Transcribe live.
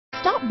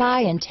Stop by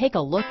and take a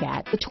look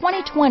at the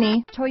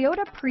 2020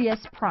 Toyota Prius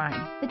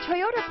Prime. The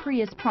Toyota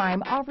Prius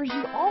Prime offers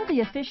you all the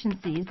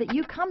efficiencies that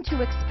you come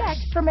to expect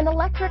from an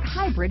electric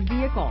hybrid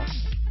vehicle.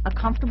 A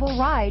comfortable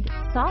ride,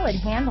 solid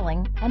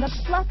handling, and a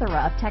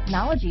plethora of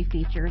technology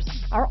features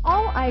are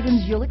all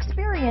items you'll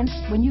experience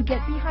when you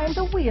get behind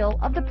the wheel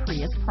of the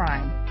Prius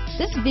Prime.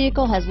 This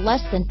vehicle has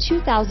less than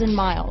 2,000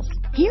 miles.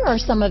 Here are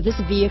some of this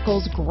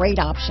vehicle's great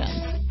options: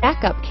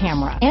 backup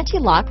camera,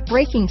 anti-lock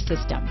braking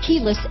system,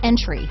 keyless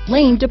entry,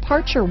 lane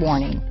departure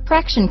warning,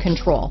 traction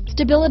control,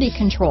 stability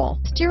control,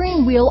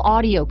 steering wheel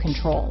audio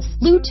controls,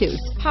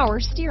 Bluetooth, power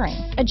steering,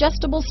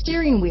 adjustable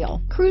steering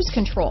wheel, cruise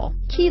control,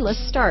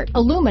 keyless start,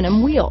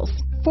 aluminum wheels,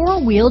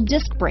 four-wheel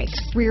disc brakes,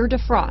 rear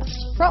defrost,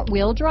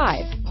 front-wheel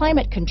drive,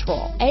 climate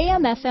control,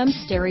 AM/FM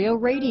stereo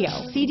radio,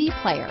 CD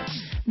player.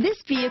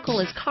 This vehicle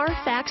is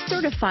Carfax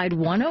certified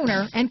one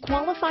owner and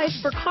qualifies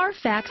for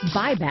Carfax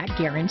buyback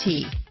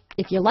guarantee.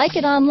 If you like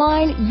it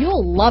online,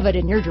 you'll love it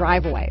in your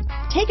driveway.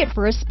 Take it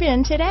for a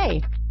spin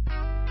today.